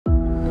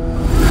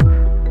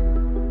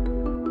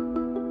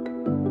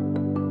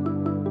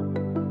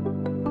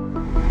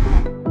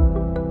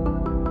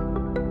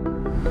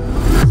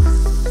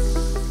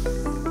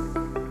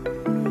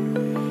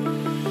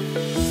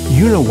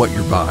know what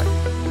you're buying.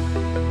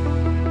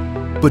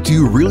 But do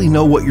you really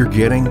know what you're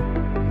getting?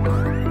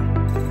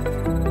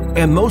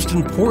 And most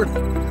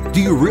important,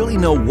 do you really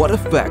know what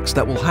effects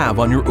that will have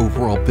on your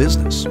overall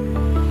business?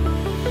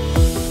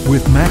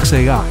 With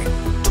Max-AI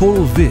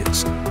Total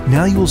VIS,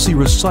 now you will see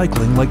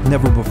recycling like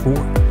never before.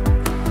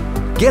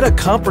 Get a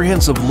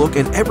comprehensive look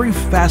at every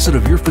facet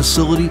of your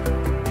facility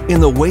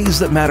in the ways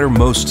that matter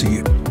most to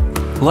you,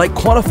 like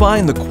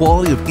quantifying the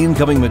quality of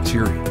incoming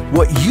material.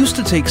 What used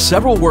to take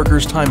several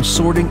workers' time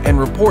sorting and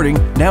reporting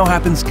now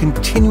happens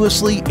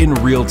continuously in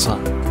real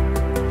time,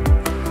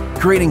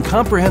 creating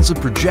comprehensive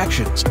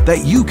projections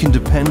that you can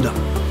depend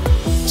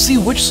on. See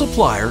which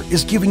supplier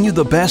is giving you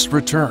the best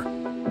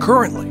return,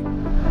 currently,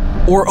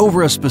 or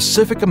over a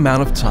specific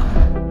amount of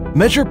time.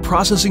 Measure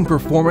processing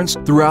performance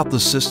throughout the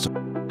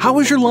system. How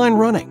is your line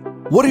running?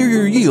 What are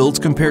your yields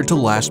compared to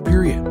last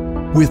period?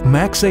 With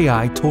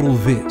Max-AI Total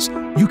VIS,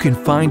 you can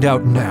find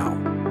out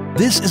now.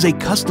 This is a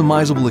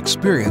customizable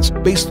experience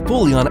based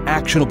fully on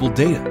actionable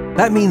data.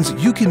 That means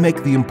you can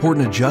make the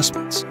important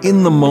adjustments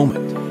in the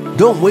moment.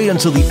 Don't wait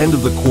until the end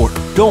of the quarter.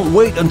 Don't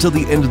wait until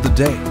the end of the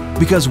day.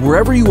 Because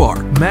wherever you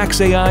are,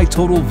 Max-AI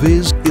Total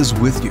VIS is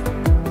with you.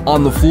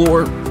 On the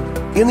floor,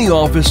 in the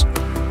office,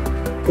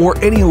 or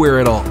anywhere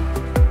at all.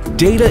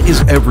 Data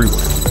is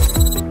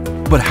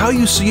everywhere. But how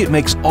you see it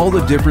makes all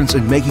the difference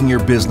in making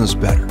your business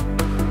better.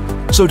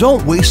 So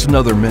don't waste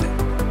another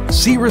minute.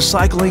 See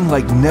recycling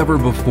like never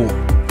before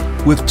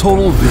with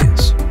Total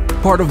VIS,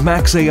 part of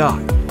Max-AI.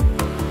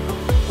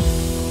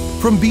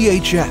 From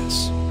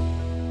BHS.